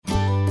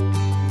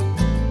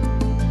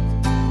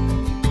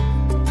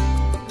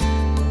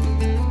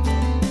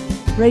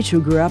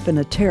Rachel grew up in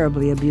a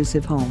terribly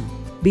abusive home.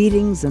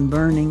 Beatings and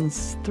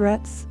burnings,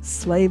 threats,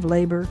 slave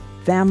labor,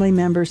 family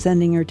members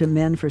sending her to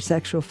men for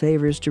sexual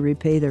favors to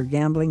repay their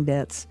gambling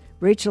debts.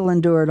 Rachel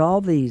endured all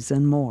these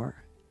and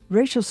more.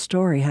 Rachel's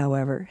story,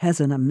 however,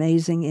 has an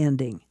amazing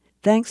ending.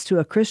 Thanks to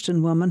a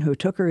Christian woman who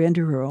took her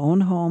into her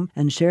own home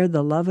and shared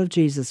the love of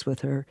Jesus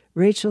with her,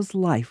 Rachel's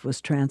life was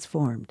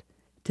transformed.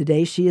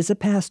 Today she is a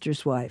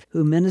pastor's wife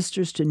who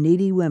ministers to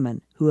needy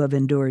women who have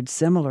endured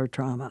similar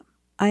trauma.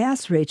 I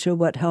asked Rachel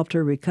what helped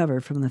her recover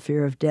from the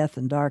fear of death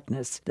and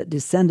darkness that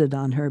descended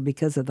on her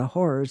because of the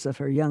horrors of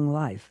her young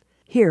life.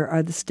 Here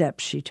are the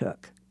steps she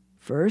took.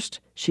 First,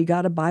 she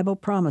got a Bible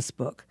promise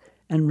book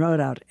and wrote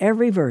out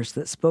every verse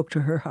that spoke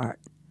to her heart.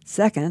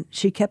 Second,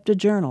 she kept a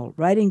journal,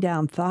 writing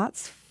down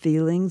thoughts,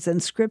 feelings,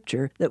 and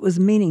scripture that was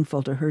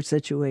meaningful to her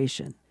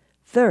situation.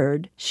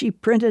 Third, she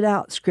printed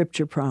out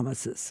scripture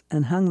promises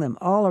and hung them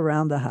all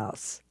around the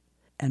house.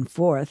 And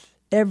fourth,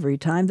 every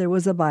time there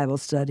was a Bible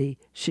study,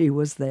 she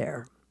was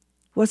there.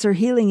 Was her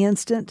healing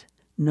instant?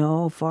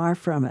 No, far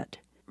from it.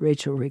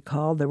 Rachel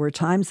recalled, there were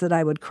times that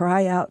I would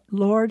cry out,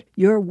 Lord,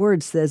 your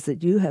word says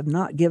that you have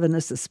not given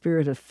us a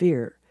spirit of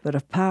fear, but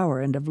of power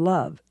and of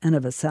love and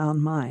of a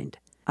sound mind.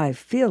 I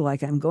feel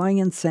like I'm going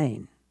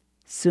insane.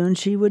 Soon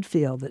she would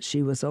feel that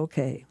she was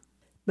okay.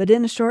 But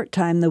in a short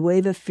time, the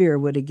wave of fear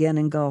would again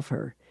engulf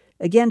her.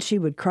 Again she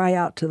would cry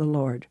out to the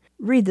Lord,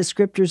 read the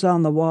scriptures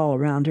on the wall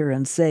around her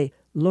and say,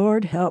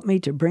 Lord, help me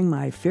to bring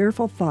my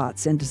fearful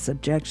thoughts into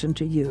subjection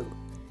to you.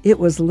 It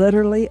was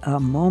literally a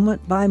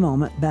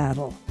moment-by-moment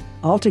battle.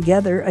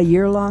 Altogether, a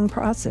year-long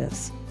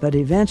process, but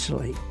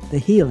eventually the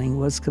healing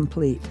was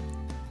complete.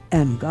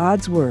 And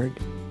God's Word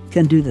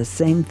can do the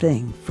same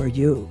thing for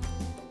you.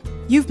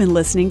 You've been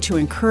listening to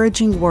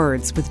Encouraging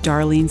Words with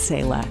Darlene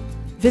Sala.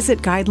 Visit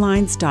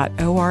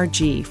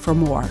guidelines.org for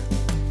more.